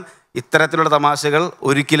ഉള്ളിടത്തോളം കാലം ഇത്തരത്തിലുള്ള തമാശകൾ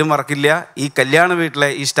ഒരിക്കലും മറക്കില്ല. ഈ കല്യാണ വീട്ടിലെ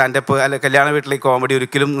ഈ സ്റ്റാൻഡപ്പ് അല്ലെ കല്യാണ വീട്ടിലെ ഈ കോമഡി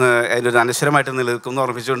ഒരിക്കലും അതിനൊരു അനശ്വരമായിട്ട് നിലനിൽക്കും എന്ന്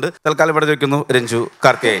ഓർമ്മിച്ചുകൊണ്ട് തൽക്കാലം ഇവിടെ ചോദിക്കുന്നു രഞ്ജു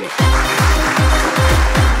കാർക്കേയനി.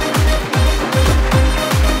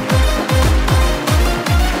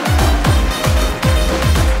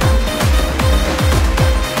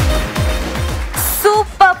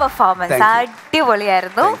 സൂപ്പർ പെർഫോമൻസ്,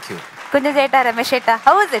 അടിപൊളിയായിരുന്നു. കുഞ്ഞു ചേട്ടാ, രമേശ് ചേട്ടാ,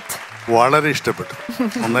 ഹൗ വാസ് ഇറ്റ്? വളരെ ഇഷ്ടപ്പെട്ടു,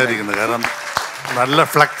 നന്നായിരിക്കുന്നു. കാരണം നല്ല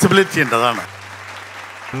ഫ്ലെക്സിബിലിറ്റി ഉണ്ട്, അതാണ്.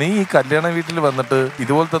 നീ ഈ കല്യാണ വീട്ടിൽ വന്നിട്ട്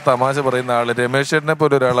ഇതുപോലത്തെ തമാശ പറയുന്ന ആള് രമേശ് ചേട്ടനെ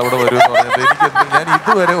പോലെ ഒരാൾ അവിടെ വരുമെന്ന് പറഞ്ഞത് എനിക്ക് ഞാൻ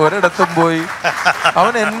ഇതുവരെ ഒരിടത്തും പോയി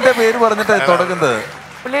അവൻ എന്റെ പേര് പറഞ്ഞിട്ടാണ് തുടങ്ങുന്നത്.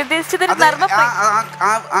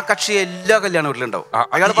 ആ കക്ഷി എല്ലാ കല്യാണ വീട്ടിലുണ്ടാവും.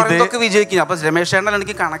 അയാൾ പറയുന്നതൊക്കെ വിജയിക്കും. അപ്പൊ രമേശ് ചേട്ടൻ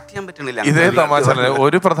എനിക്ക് കണക്ട് ചെയ്യാൻ പറ്റുന്നില്ല. ഇതേ തമാശ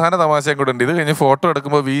ഒരു പ്രധാന തമാശയും കൂടെ ഉണ്ട്. ഇത് കഴിഞ്ഞ് ഫോട്ടോ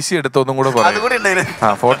എടുക്കുമ്പോ വീശി എടുത്തോന്നും കൂടെ പറയും.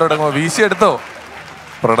 ഫോട്ടോ എടുക്കുമ്പോ വീശി എടുത്തോ.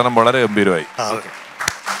 പ്രകടനം വളരെ ഗംഭീരമായി.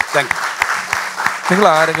 നിങ്ങൾ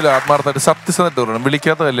ആരെങ്കിലും ആത്മാർത്ഥമായിട്ട് സത്യസന്ധമായിട്ട് പറയണം,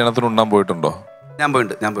 വിളിക്കാത്ത കല്യാണത്തിന് ഉണ്ണാൻ പോയിട്ടുണ്ടോ? ഞാൻ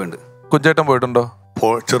പോയിട്ടുണ്ട്. കുഞ്ചേട്ടൻ പോയിട്ടുണ്ടോ?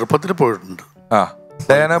 ചെറുപ്പത്തിൽ പോയിട്ടുണ്ട്.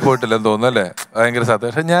 ഡയാന പോയിട്ടില്ലെന്ന് തോന്നുന്നു അല്ലേ? ഭയങ്കര സത്യം.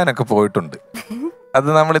 പക്ഷെ ഞാനൊക്കെ പോയിട്ടുണ്ട്. അത്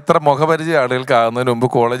നമ്മൾ ഇത്ര മുഖപരിചയ ആളുകൾക്ക് ആകുന്നതിന് മുമ്പ്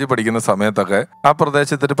കോളേജിൽ പഠിക്കുന്ന സമയത്തൊക്കെ ആ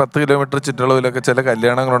പ്രദേശത്ത് ഒരു 10 കിലോമീറ്റർ ചുറ്റളവിലൊക്കെ ചില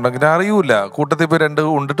കല്യാണങ്ങളുണ്ടെങ്കിൽ അറിയൂല, കൂട്ടത്തിൽ പോയി 2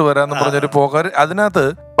 ഉണ്ടിട്ട് വരാന്ന് പറഞ്ഞൊരു പോകാറ്. അതിനകത്ത്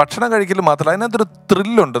ഭക്ഷണം കഴിക്കൽ മാത്രമല്ല, അതിനകത്തൊരു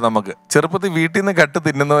ത്രില്ലുണ്ട്. നമുക്ക് ചെറുപ്പത്തിൽ വീട്ടിൽ നിന്ന് കട്ട്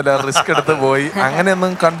തിന്നുന്ന പോലെ റിസ്ക് എടുത്ത് പോയി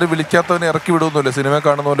അങ്ങനെയൊന്നും കണ്ട് വിളിക്കാത്തവനെ ഇറക്കി വിടുവൊന്നുമില്ല. സിനിമ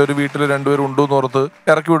കാണുന്ന പോലെ ഒരു വീട്ടിൽ 2 പേര് ഉണ്ടെന്ന് ഓർത്ത്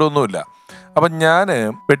ഇറക്കി വിടുവൊന്നുമില്ല. അപ്പൊ ഞാന്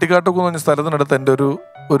വെട്ടിക്കാട്ടുകുന്ന് പറഞ്ഞ സ്ഥലത്തിനടുത്ത് എൻ്റെ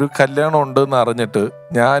ഒരു കല്യാണം ഉണ്ടെന്ന് അറിഞ്ഞിട്ട്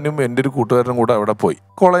ഞാനും എൻ്റെ ഒരു കൂട്ടുകാരനും കൂടെ അവിടെ പോയി.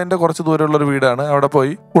 കോളേജിന്റെ കുറച്ച് ദൂരമുള്ളൊരു വീടാണ്. അവിടെ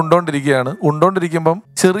പോയി ഉണ്ടോണ്ടിരിക്കുമ്പം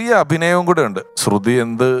ചെറിയ അഭിനയവും കൂടെ ഉണ്ട്.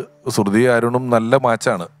 ശ്രുതി അരുണും നല്ല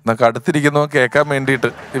മാച്ചാണ് എന്നൊക്കെ അടുത്തിരിക്കുന്നവ കേൾക്കാൻ വേണ്ടിയിട്ട്,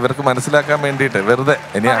 ഇവർക്ക് മനസ്സിലാക്കാൻ വേണ്ടിയിട്ട് വെറുതെ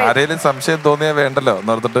ഇനി ആരെങ്കിലും സംശയം തോന്നിയാൽ വേണ്ടല്ലോ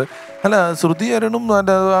എന്നോർത്തിട്ട്, അല്ല ശ്രുതി അരുണും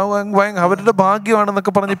അവരുടെ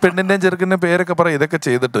ഭാഗ്യമാണെന്നൊക്കെ പറഞ്ഞ് പെണ്ണിന്റെയും ചെറുക്കിന്റെയും പേരൊക്കെ പറയും. ഇതൊക്കെ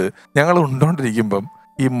ചെയ്തിട്ട് ഞങ്ങൾ ഉണ്ടോണ്ടിരിക്കുമ്പം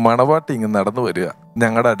ഈ മണവാട്ടി ഇങ്ങ് നടന്നു വരിക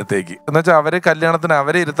ഞങ്ങളുടെ അടുത്തേക്ക്. എന്ന് വെച്ചാൽ അവരെ കല്യാണത്തിന്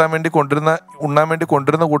അവരെ ഇരുത്താൻ വേണ്ടി ഉണ്ണാൻ വേണ്ടി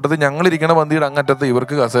കൊണ്ടിരുന്ന കൂട്ടത്തിൽ ഞങ്ങൾ ഇരിക്കണ പന്തിയുടെ അങ്ങറ്റത്ത്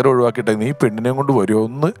ഇവർക്ക് കസേര ഒഴിവാക്കിയിട്ട് നീ പെണ്ണിനെയും കൊണ്ട് വരുമോ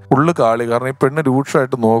ഒന്ന് ഉള്ളു കാളി. കാരണം ഈ പെണ്ണ്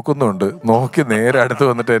രൂക്ഷമായിട്ട് നോക്കുന്നുണ്ട്. നോക്കി നേരെ അടുത്ത്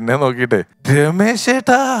വന്നിട്ട് എന്നെ നോക്കിയിട്ടേ രമേശ്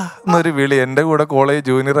ചേട്ടാ എന്നൊരു വിളി. എന്റെ കൂടെ കോളേജ്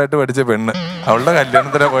ജൂനിയറായിട്ട് പഠിച്ച പെണ്ണ്, അവളുടെ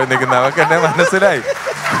കല്യാണത്തിനാ പോയി നിൽക്കുന്നത്. അവർക്ക് എന്നെ മനസ്സിലായി.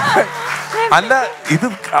 അല്ല ഇത്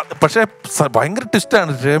പക്ഷെ ഭയങ്കര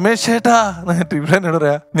ട്വിസ്റ്റാണ്. രമേശ് ചേട്ടാ എന്നിട്ട് ഇവിടെ എന്നോട്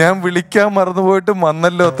പറയാ ഞാൻ വിളിക്കാൻ മറന്നുപോയിട്ട്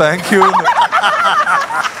വന്നല്ലോ, താങ്ക് യു.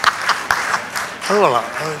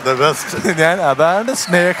 ഞാൻ അതാണ്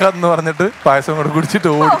സ്നേഹം എന്ന് പറഞ്ഞിട്ട് പായസം കൂടെ കുടിച്ചിട്ട്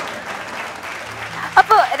ഓടി.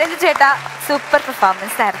 അപ്പൊ രഞ്ജു ചേട്ടാ, സൂപ്പർ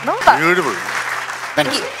പെർഫോമൻസ് ആയിരുന്നു.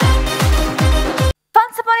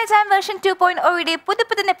 Once Upon a Time version 2.0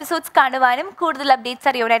 പുതിയ എപ്പിസോഡ്സ് കാണുവാനും കൂടുതൽ അപ്ഡേറ്റ്സ്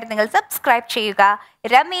അറിയാനായിട്ട് നിങ്ങൾ സബ്സ്ക്രൈബ് ചെയ്യുക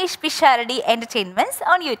Ramesh Pisharody entertainments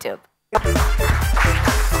on YouTube.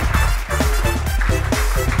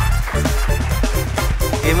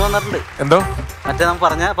 എന്തോ മറ്റേ നമ്മൾ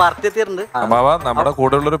പറഞ്ഞ പാർട്ടി എത്തിയിട്ടുണ്ട്. അമ്മാവ നമ്മുടെ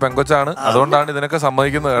കൂടെയുള്ളൊരു പെങ്കൊച്ചാണ്, അതുകൊണ്ടാണ് ഇതിനൊക്കെ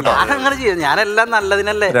സമ്മതിക്കുന്നത് കേട്ടോ. അങ്ങനെ ചെയ്യും, ഞാനെല്ലാം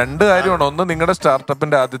നല്ലതിനല്ലേ. 2 കാര്യമാണ്. ഒന്ന് നിങ്ങളുടെ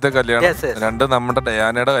സ്റ്റാർട്ടപ്പിന്റെ ആദ്യത്തെ കല്യാണം, 2 നമ്മുടെ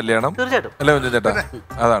ഡയാനയുടെ കല്യാണം. തീർച്ചയായിട്ടും അല്ലേ കുഞ്ചൻ ചേട്ടാ?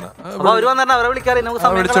 അതാണ്. അവര് വന്നിട്ട് അവരെ വിളിക്കാറില്ല,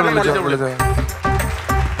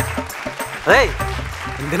 അതെ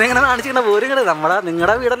എന്തിനെങ്ങനെ കാണിച്ചിട്ട് പോരും.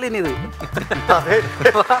 നിങ്ങളുടെ വീടല്ലേ ഇനി ഇത്.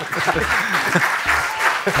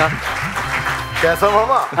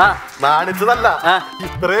 നാണിച്ചതല്ല,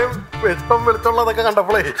 ഇത്രയും വെട്ടം വെളുത്തുള്ളതൊക്കെ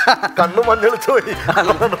കണ്ടപ്പോഴേ കണ്ണു മഞ്ഞളിച്ചു പോയി.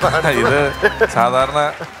 ഇത് സാധാരണ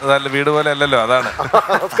വീട് പോലെ അല്ലല്ലോ, അതാണ്.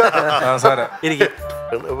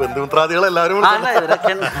 ബന്ധുമിത്രാദികൾ എല്ലാവരും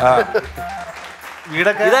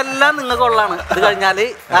വീടൊക്കെ ഇതെല്ലാം നിങ്ങൾക്ക് ഉള്ളതാണ്. ഇത് കഴിഞ്ഞാല്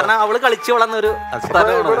കാരണം അവള് കളിച്ചു വളർന്നൊരു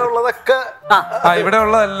ഉള്ളതൊക്കെ ഇവിടെ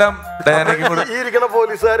ഉള്ളതെല്ലാം ഈ ഇരിക്കുന്ന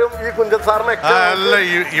പോലീസുകാരും ഈ കുഞ്ചൻ സാറിനൊക്കെ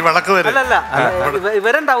അല്ലല്ല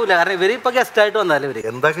ഇവരുണ്ടാവൂല. കാരണം ഇവര് ഇപ്പൊ ഗസ്റ്റ് ആയിട്ട് വന്നാലും ഇവര്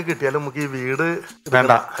എന്തൊക്കെ കിട്ടിയാലും നമുക്ക് ഈ വീട്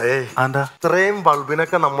വേണ്ട. ഇത്രയും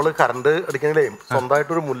ബൾബിനൊക്കെ നമ്മള് കറണ്ട് അടിക്കണേ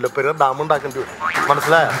സ്വന്തമായിട്ടൊരു മുല്ലപ്പെരിയാർ ഡാം ഉണ്ടാക്കേണ്ടി വരും.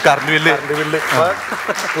 മനസ്സിലായ? കറണ്ട് ബില്ല്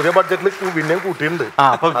പുതിയ ബഡ്ജറ്റിൽ പിന്നെയും കൂട്ടിയിട്ടുണ്ട്.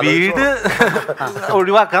 അപ്പൊ വീട്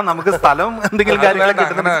ഒഴിവാക്കാം, നമുക്ക് സ്ഥലം എന്തെങ്കിലും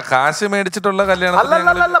കാശ് മേടിച്ചിട്ടുള്ള കല്യാണം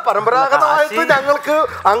അല്ലല്ല. പരമ്പരാഗതമായിട്ട് ഞങ്ങൾക്ക്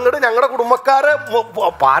അങ്ങോട്ട് ഞങ്ങളുടെ കുടുംബ ചെറുപ്പക്കാരെ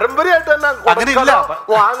പാരമ്പര്യമായിട്ട് തന്നെ അങ്ങനെയില്ല.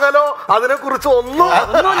 വാങ്ങലോ അതിനെ കുറിച്ച്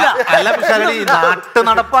ഒന്നുമില്ല. അല്ല പിഷാരടി, നാട്ടു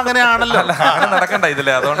നടപ്പ് അങ്ങനെയാണല്ലോ. അങ്ങനെ നടക്കണ്ട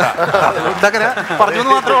ഇതില്ലേ, അതുകൊണ്ടാ പറഞ്ഞു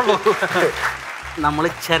മാത്രമേ ഉള്ളൂ. നമ്മൾ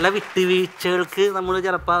ചില വിട്ടുവീഴ്ചകൾക്ക് നമ്മൾ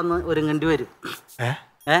ചിലപ്പോ ഒന്ന് ഒരുങ്ങേണ്ടി വരും.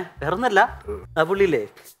 വേറൊന്നല്ല, ആ പുള്ളിയില്ലേ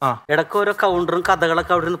ഇടയ്ക്ക് ഓരോ കൗണ്ടറും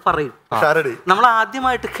കഥകളൊക്കെ അവിടെ നിന്ന് പറയും. നമ്മൾ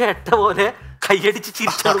ആദ്യമായിട്ട് കേട്ട പോലെ കൈയടിച്ച്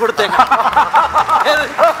ചിരിച്ചാൽ കൊടുത്തേക്കാം.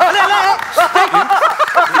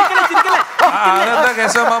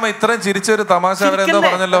 കേശവമാമ ഇത്രയും ചിരിച്ചൊരു തമാശ അവരെന്തോ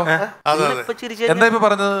പറഞ്ഞല്ലോ. എന്താ ഇപ്പൊ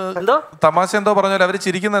പറഞ്ഞത്? എന്തോ തമാശ എന്തോ പറഞ്ഞല്ലോ അവര്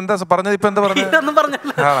ചിരിക്കുന്ന. എന്താ പറഞ്ഞത്? ഇപ്പൊ എന്താ പറഞ്ഞത്? ഇതൊന്നും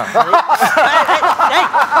പറഞ്ഞല്ലോ.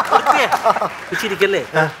 ചിരിക്കല്ലേ?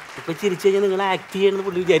 ഇപ്പൊ ചിരിച്ചു കഴിഞ്ഞാൽ നിങ്ങൾ ആക്ട് ചെയ്യണമെന്ന്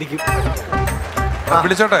പുള്ളി വിചാരിക്കും.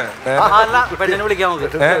 വിളിച്ചോട്ടെ, പെണ്ണിനെ വിളിക്കാം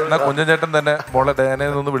നമുക്ക്. എന്നാ കുഞ്ഞൻ ചേട്ടൻ തന്നെ മോളെ ഡയാനെ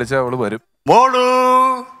ഒന്ന് വിളിച്ചാൽ അവള് വരും. മോളു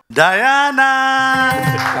ഡയാന.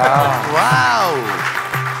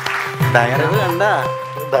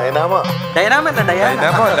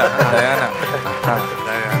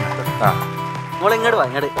 മോളെ ഇങ്ങോട്ട് വാ,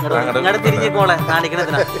 ഇങ്ങോട്ട് തിരിഞ്ഞ് മോളെ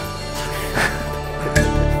കാണിക്കണതിനാ.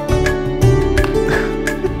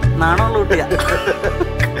 നാണമുള്ള കുട്ടിയാ.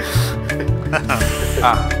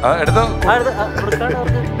 എടുത്തോ.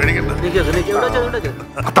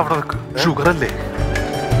 ഷുഗർ അല്ലേ?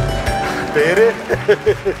 പേര്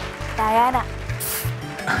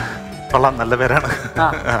കൊള്ളാം, നല്ല പേരാണ്.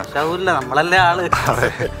 നമ്മളല്ലേ ആള്.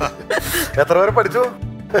 എത്ര പേരെ പഠിച്ചു?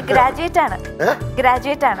 ഗ്രാജുവേറ്റ് ആണ്.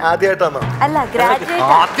 ആദ്യമായിട്ടാണോ? അല്ല,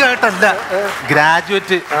 ആദ്യമായിട്ടല്ല,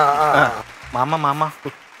 ഗ്രാജുവേറ്റ്. മാമ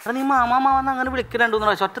നീ മാമാന്ന് അങ്ങനെ വിളിക്കലുണ്ടോ?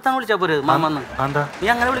 ഒറ്റത്തങ്ങ് വിളിച്ചാ പോരെ മാമന്ന്. നീ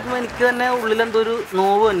അങ്ങനെ വിളിക്കുമ്പോ എനിക്ക് തന്നെ ഉള്ളിൽ എന്തോ ഒരു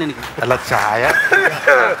നോവ് തന്നെ എനിക്ക്. അല്ല, ചായ.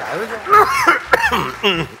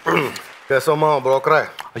 ബ്രോക്കറെ?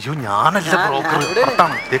 അയ്യോ, ഞാനല്ല ബ്രോക്കർ.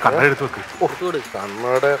 കണ്ണെടുത്ത് വെക്ക്.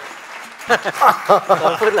 കണ്ണയുടെ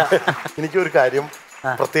എനിക്കൊരു കാര്യം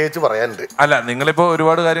പ്രത്യേകിച്ച് പറയാനുണ്ട്. അല്ല, നിങ്ങളിപ്പോ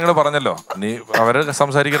ഒരുപാട് കാര്യങ്ങൾ പറഞ്ഞല്ലോ, നീ അവര്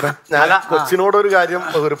സംസാരിക്കട്ടെ. ഞാൻ കൊച്ചിനോടൊരു കാര്യം,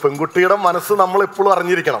 ഒരു പെൺകുട്ടിയുടെ മനസ്സ് നമ്മൾ എപ്പോഴും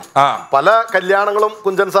അറിഞ്ഞിരിക്കണം. പല കല്യാണങ്ങളും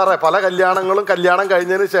കുഞ്ചൻ സാറേ, പല കല്യാണങ്ങളും കല്യാണം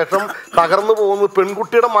കഴിഞ്ഞതിന് ശേഷം തകർന്നു പോകുന്ന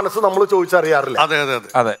പെൺകുട്ടിയുടെ മനസ്സ് നമ്മൾ ചോദിച്ചറിയാറില്ല.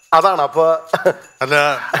 അതെ, അതാണ്. അപ്പൊ അല്ല,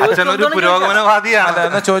 അച്ഛനൊരു പുരോഗമനവാദിയാണ്.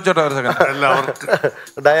 ചോദിച്ചോട്ടെ ഒരു സെക്കൻഡ്.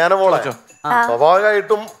 ഡയാന മോളെ,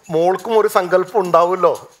 സ്വാഭാവികമായിട്ടും മോൾക്കും ഒരു സങ്കല്പം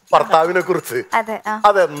ഉണ്ടാവുമല്ലോ ഭർത്താവിനെ കുറിച്ച്.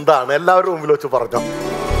 അതെന്താണ്? എല്ലാവരും മുമ്പിൽ വെച്ച് പറഞ്ഞു.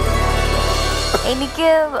 എനിക്ക്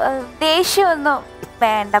ദേഷ്യമൊന്നും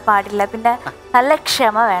വേണ്ട, പാടില്ല. പിന്നെ നല്ല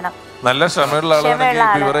ക്ഷമ വേണം. നല്ല ക്ഷമയുള്ള ആളാണെങ്കിൽ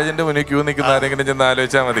ബിവറേജിന്റെ മുന്നിൽ ക്യൂ നിൽക്കുന്ന ആരെങ്കിലും ചെന്ന്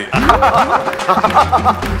ആലോചിച്ചാൽ മതി.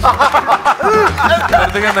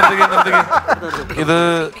 ഇത്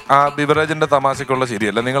ആ ബിവറേജിന്റെ തമാശക്കുള്ള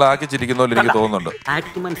ശരിയല്ല. നിങ്ങൾ ആക്കി ചിരിക്കുന്ന പോലെ എനിക്ക് തോന്നുന്നുണ്ട്.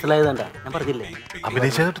 മനസ്സിലായതാണ്ടാ ഞാൻ പറഞ്ഞില്ലേ,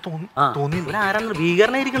 അഭിനയിച്ചായിട്ട് തോന്നി.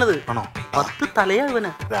 ഭീകരനായിരിക്കണത്. 10 തലയാ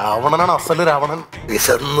ഇവന്. രാവണനാണ് അസല് രാവണൻ.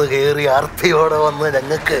 വിശന്ന് കേറി ആർത്തിയോടെ വന്ന്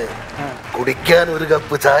ഞങ്ങൾക്ക് കുടിക്കാൻ ഒരു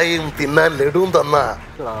കപ്പ് ചായയും തിന്നാൻ ലഡുവും തന്ന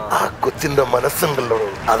ആ കൊച്ചിന്റെ മനസ്സുണ്ടല്ലോ,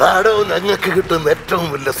 അതാടോ ഞങ്ങൾക്ക് കിട്ടുന്ന ഏറ്റവും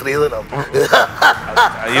വലിയ ശ്രീധനം.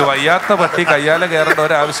 ഈ വയ്യാത്ത പട്ടി കയ്യാലെ കയറേണ്ട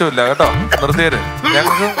ഒരാവശ്യമില്ല കേട്ടോ. നിർത്തിയത്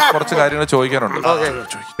ഞങ്ങൾക്ക് കുറച്ച് കാര്യങ്ങൾ ചോദിക്കാനുണ്ട്.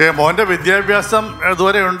 മോന്റെ വിദ്യാഭ്യാസം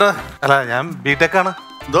ഇതുവരെ ഉണ്ട്? അല്ല, ഞാൻ ബിടെക് ആണ്.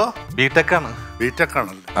 എന്തോ? ബിടെക് ആണ്. ബിടെക്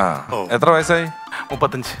ആണല്ലോ. എത്ര വയസ്സായി?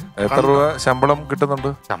 35. എത്ര രൂപ ശമ്പളം കിട്ടുന്നുണ്ട്?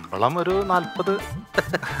 ശമ്പളം ഒരു 40.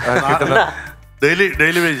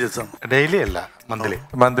 Daily wages? ഡെയിലി അല്ല,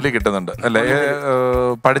 മന്ത്ലി കിട്ടുന്നുണ്ട് അല്ലേ?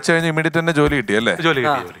 പഠിച്ചു കഴിഞ്ഞ് ഇമ്മീഡിയറ്റ് തന്നെ ജോലി കിട്ടി അല്ലേ? ജോലി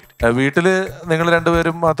കിട്ടി. വീട്ടില് നിങ്ങൾ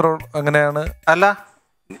രണ്ടുപേരും മാത്രം അങ്ങനെയാണ്? അല്ല,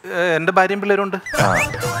 എന്റെ ഭാര്യയും പിള്ളേരും ഉണ്ട്.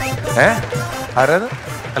 ആരാത്?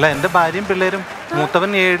 അല്ല, എന്റെ ഭാര്യയും പിള്ളേരും. മൂത്തവൻ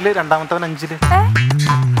 7, രണ്ടാമത്തവൻ 5.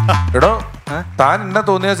 എടോ, താൻ എന്നെ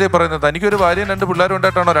തോന്നിയ പറയുന്നത് തനിക്കൊരു ഭാര്യയും 2 പിള്ളേരും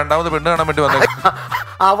ഉണ്ടായിട്ടാണോ രണ്ടാമത് പെണ്ണ് കാണാൻ വേണ്ടി വന്നത്?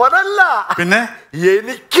 അവനല്ല, പിന്നെ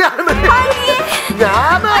എനിക്കാണ്.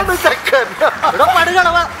 ഞാനാണ് ചെക്കൻ.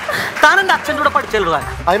 അച്ഛൻ്റെ കൂടെ പഠിച്ചല്ലോ.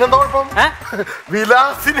 അതിനെന്താ കുഴപ്പം?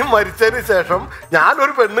 വിലാസിന് മരിച്ചതിന് ശേഷം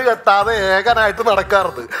ഞാനൊരു പെണ്ണ് കെട്ടാതെ ഏകനായിട്ട്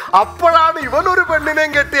നടക്കാറുണ്ട്. അപ്പോഴാണ് ഇവനൊരു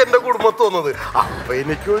പെണ്ണിനെയും കെട്ടി എന്റെ കുടുംബത്ത് വന്നത്. അപ്പൊ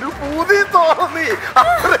എനിക്കൊരു പൂതി തോന്നി.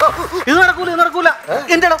 ഇത് നടക്കൂല.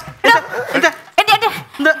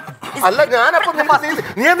 അല്ല, ഞാനപ്പോ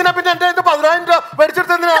നീ എന്തിനാ പിന്നെ എന്റെ 10,000 രൂപ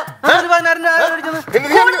മേടിച്ചെടുത്ത?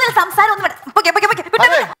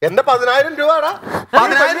 എന്റെ 10,000 രൂപ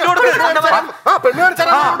പെണ്ണ് മേടിച്ചാൽ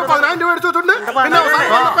 10,000 രൂപ മേടിച്ചു വെച്ചിട്ടുണ്ട്.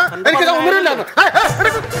 എനിക്ക് ഒന്നുമില്ല.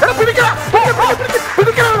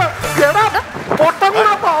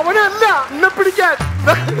 അവനല്ല എന്നെ പിടിക്കാൻ.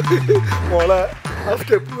 മോളെ, ആ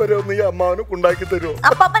സ്റ്റെപ്പ് വരെ ഒന്ന് ഈ അമ്മാവന് ഉണ്ടാക്കി തരുമോ?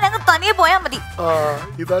 അപ്പൊ ഞങ്ങൾ തനിയെ പോയാ മതി.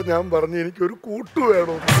 ഇതാ ഞാൻ പറഞ്ഞു, എനിക്കൊരു കൂട്ടു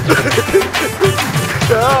വേണം.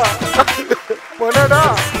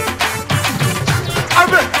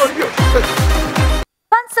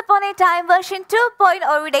 Upon a Time version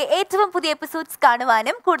 2.0 ഏറ്റവും പുതിയ എപ്പിസോഡ്സ്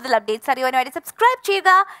കാണുവാനും കൂടുതൽ അപ്ഡേറ്റ്സ് അറിയുവാനുമായിട്ട് സബ്സ്ക്രൈബ് ചെയ്യുക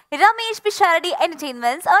Ramesh Pisharody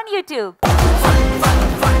entertainments on YouTube.